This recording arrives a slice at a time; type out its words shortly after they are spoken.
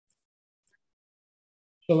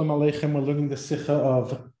Shalom Aleichem. We're learning the Sikha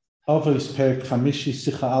of Avos Perek Chamishi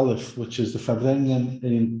Sikha Aleph, which is the Farbrengen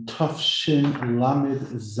in Tafshin Lamed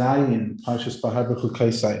Zayin Parshas Bahar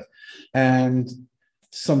B'Chukaisai, and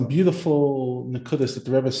some beautiful nekudas that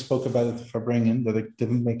the Rebbe spoke about at the Farbrengen that it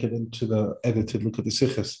didn't make it into the edited look at the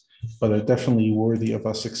Sikhas, but are definitely worthy of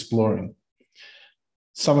us exploring.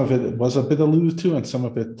 Some of it was a bit alluded to, and some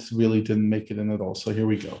of it really didn't make it in at all. So here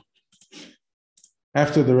we go.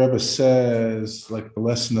 After the Rebbe says, like the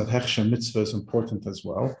lesson that Hechsher Mitzvah is important as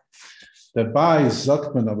well, that by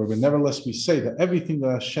Zakman, but nevertheless we say that everything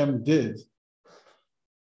that Hashem did,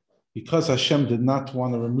 because Hashem did not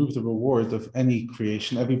want to remove the reward of any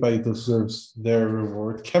creation, everybody deserves their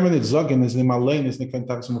reward. So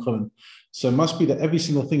it must be that every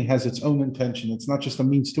single thing has its own intention. It's not just a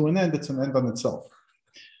means to an end, it's an end on itself.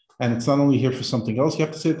 And it's not only here for something else, you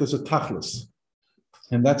have to say that there's a tachlis.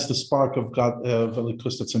 And that's the spark of God,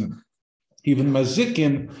 Velikus that's in him. Even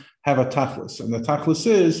mazikin have a tachlis, and the tachlis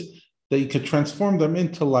is that you could transform them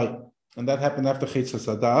into light, and that happened after Chetzas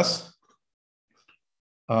Hadas.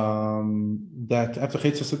 That after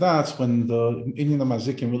Chetzas Hadas, when the Inyan of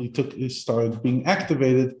mazikin really started being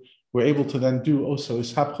activated, we're able to then do also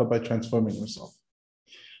ishapcha by transforming yourself.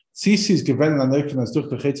 Tzisi given an anoifen as durch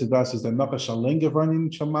the Chetzas Hadas is the nachash alen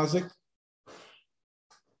gevarnin shel mazik.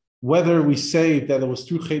 Whether we say that it was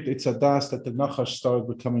through Chetzas Hadas that the Nachash started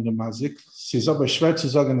becoming a mazik,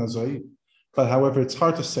 but however, it's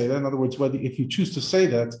hard to say that. In other words, whether if you choose to say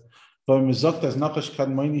that, you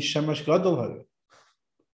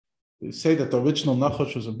say that the original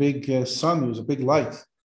Nachash was a big sun, it was a big light.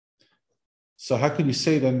 So how could you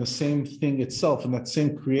say then the same thing itself, in that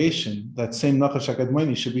same creation, that same Nachash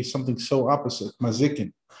HaKadmoni should be something so opposite,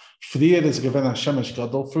 mazikin?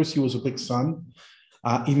 First, he was a big sun.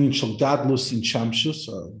 Even shall gadlus in shamshus,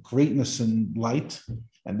 greatness in light,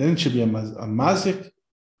 and then it should be a mazik.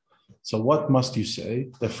 So what must you say?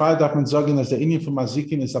 The fire darf sagen as the inyan for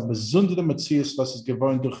mazikin is a besondere Metzius, was is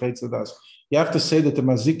geworden durch Chetzas Hadas. You have to say that the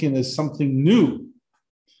mazikin is something new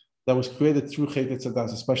that was created through Chetzas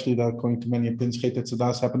Hadas, especially that according to many opinions, Chetzas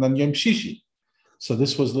Hadas happened on Yom Shishi. So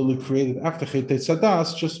this was literally created after Chetzas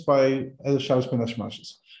Hadas just by El Shabbos Ben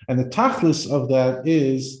Hashmashis. And the tachlis of that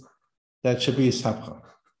is that should be ishapcha.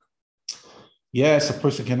 Yes, a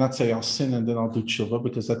person cannot say I'll sin and then I'll do tshuva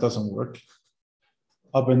because that doesn't work.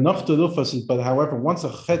 But however, once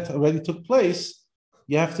a chet already took place,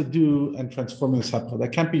 you have to do and transform in ishapcha.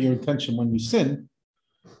 That can't be your intention when you sin,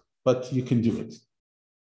 but you can do it.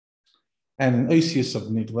 And in Oisius of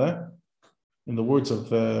Nigla, in the words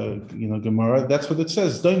of Gemara, that's what it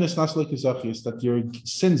says. That your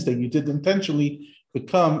sins that you did intentionally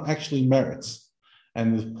become actually merits.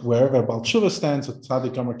 And wherever Baal Tshuva stands, a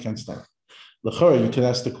Tzaddik Gomer can stand. L'chora, you could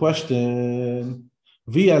ask the question,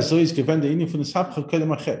 before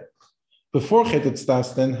Chetzas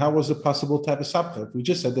Hadas, then how was it possible to have a sapcha? If we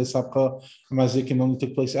just said the sapcha mazikin only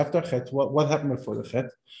took place after Chet, what happened before the Chet?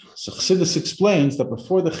 So Chassidus explains that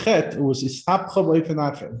before the Chet, it was ishapcha b'ofen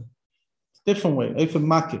acher. Different way, ofen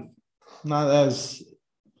makif, not as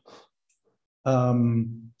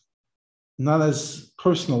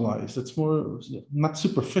personalized. It's more not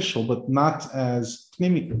superficial, but not as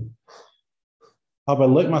pnimi. And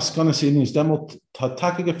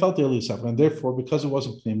therefore, because it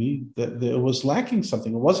wasn't pnimi, that it was lacking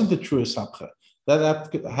something. It wasn't the truest sapcha.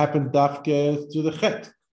 That happened dafke through the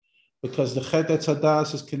chet, because the chet Chetzas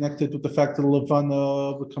Hadas is connected with the fact that the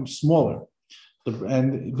levana becomes smaller.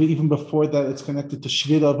 And even before that, it's connected to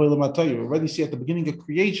shvira v'elamatayur. You already see at the beginning of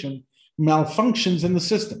creation malfunctions in the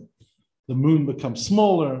system. The moon becomes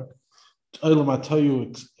smaller, Olam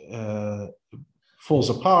HaTohu falls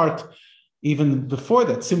apart. Even before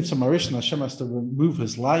that, Tzimtzum Harishon, Hashem has to remove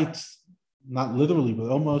his light, not literally, but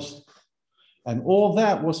almost. And all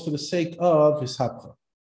that was for the sake of his hapcha.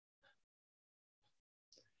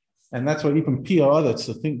 And that's why even Piyah, that's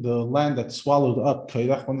the land that swallowed up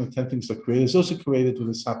Kairach, one of the 10 things that created, is also created with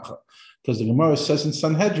his hapcha. Because the Gemara says in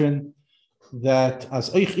Sanhedrin, that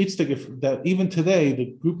that even today the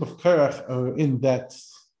group of Korach are in that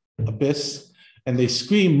abyss and they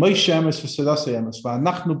scream Moshe Emes v'Sadasei Emes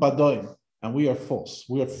v'anachnu badoim, and we are false,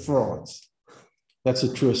 we are frauds. That's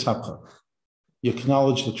the truest hapcha. You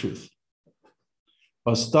acknowledge the truth.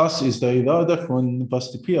 Was das is the Idadah when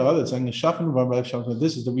was the PR that's saying the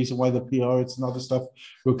this is the reason why the PR and other stuff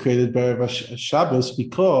were created by Shabbos,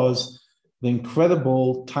 because the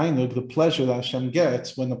incredible tainug, the pleasure that Hashem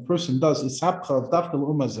gets when a person does ishapcha of dafka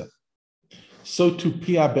l'umazeh. So to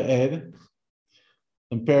Piyah Be'er,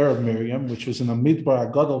 the pair of Miriam, which was in a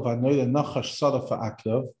midbar agadol v'anoida nachash sada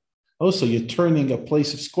fa'aklav. Also, you're turning a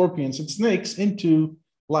place of scorpions and snakes into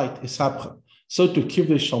light ishapcha. So to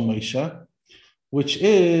Kivdei Shal Moshe, which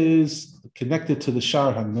is connected to the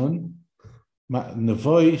Shar Hanun,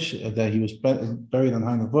 Nevoy, that he was buried on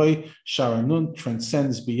Har Nevoy. Shar Hanun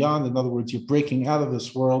transcends beyond. In other words, you're breaking out of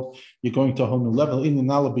this world. You're going to a whole new level. In the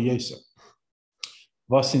Nala B'Yosef.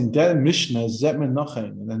 Was in der Mishnah Zet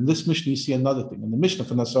Menachem, and in this Mishnah you see another thing. In the Mishnah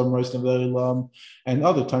for Nasar Moris Nevelam, and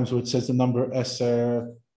other times where it says the number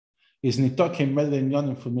Eser is Nitakim Medin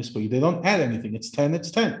Yanim for Mispah. They don't add anything. It's 10.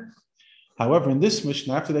 It's 10. However, in this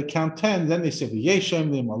Mishnah, after they count 10, then they say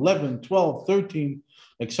V'Yeshem them 11, 12, 13,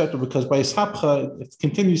 etc. Because by Ishapcha it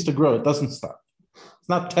continues to grow. It doesn't stop. It's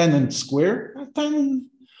not 10 and square. 10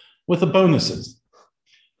 with the bonuses.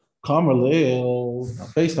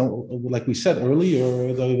 Based on, like we said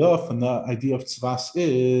earlier, the idea of tzvas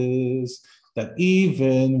is that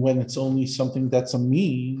even when it's only something that's a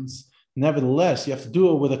means, nevertheless, you have to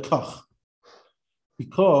do it with a kach.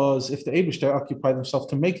 Because if the Eibishter occupied himself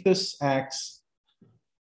to make this axe,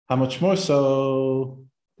 how much more so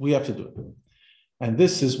we have to do it. And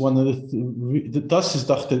this is one of the das is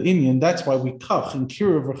dachter Indian. That's why we kach in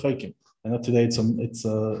kira v'chaykim. I know today it's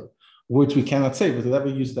words we cannot say, but they never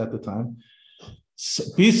used it at the time.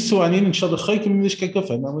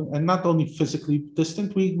 And not only physically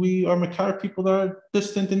distant, we are Makar people that are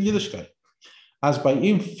distant in Yiddishkeit. As by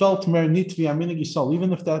im felt mer nitvi a minig Yisrael,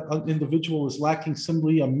 even if that individual is lacking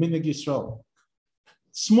simply a minig Yisrael.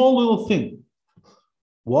 Small little thing.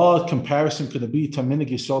 What comparison could it be to minig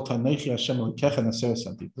Yisrael to Nechi Hashem Elokecha Naseres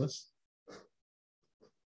Antiplas?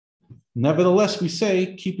 Nevertheless, we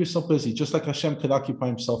say, keep yourself busy, just like Hashem could occupy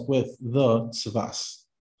himself with the tzvas.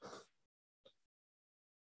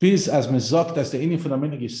 Biz as mezakt as the Indian for the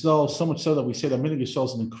Minig Yisrael, so much so that we say that Minig Yisrael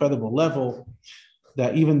is an incredible level,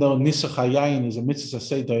 that even though Nisach HaYayin is a mitzvah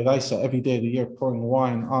say d'oraisa, every day of the year pouring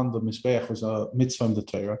wine on the Mizbeach was a mitzvah in the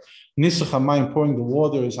Torah. Nisach HaMayim, pouring the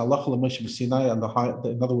water, is halacha l'Moshe b'Sinai, on the high,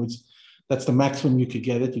 in other words, that's the maximum you could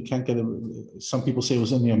get it. You can't get it. Some people say it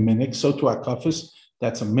was only a minig. So to Akafis,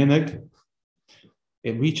 that's a minig.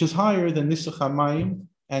 It reaches higher than Nisach HaMayim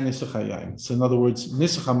and Nisach HaYayin. So in other words,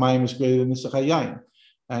 Nisach HaMayim is greater than Nisach HaYayin.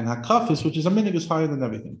 And Hakafis, which is a minig, is higher than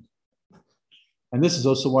everything. And this is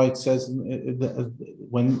also why it says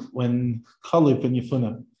when Kalib and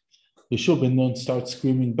Yefuna, Yeshua ben Nun starts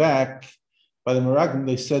screaming back, by the Meraglim,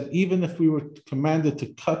 they said, even if we were commanded to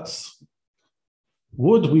cut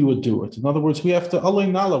wood, we would do it. In other words, we have to, Allah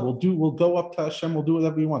Nala, we'll go up to Hashem, we'll do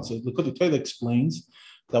whatever we want. So the Likutei Torah explains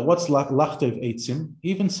that what's lachtev eitzim,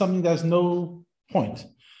 even something that has no point.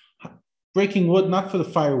 Breaking wood, not for the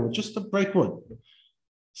firewood, just to break wood.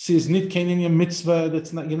 Says nit kainin mitzvah.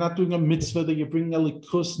 That's not, you're not doing a mitzvah that you're bringing a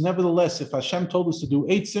likus. Nevertheless, if Hashem told us to do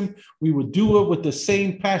eitzim, we would do it with the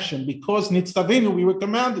same passion because nitztavenu, we were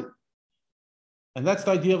commanded. And that's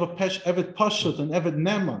the idea of a evet pashut and evet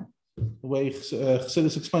neman, the way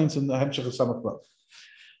Chassidus explains in the Hemshech of Samach Vav.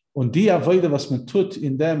 Und die avodah was man tut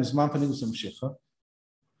in them is man panigus Mashiach.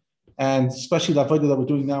 And especially the avodah that we're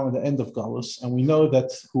doing now in the end of Galus, and we know that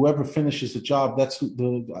whoever finishes the job, that's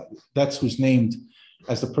who's named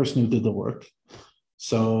as the person who did the work.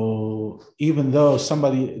 So even though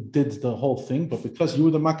somebody did the whole thing, but because you were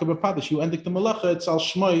the Makkah Padish, you ended the Malacha, it's al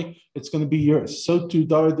Shmoi, it's going to be yours. So too,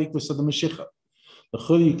 Daradik was the Mashiach. The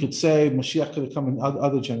Chuli, you could say Mashiach could have come in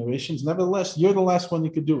other generations. Nevertheless, you're the last one you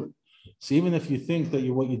could do it. So even if you think that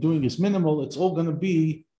what you're doing is minimal, it's all going to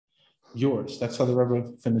be yours. That's how the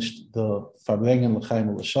Rebbe finished the Farbrengen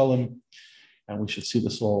L'chaim L'Shalom, and we should see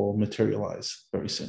this all materialize very soon.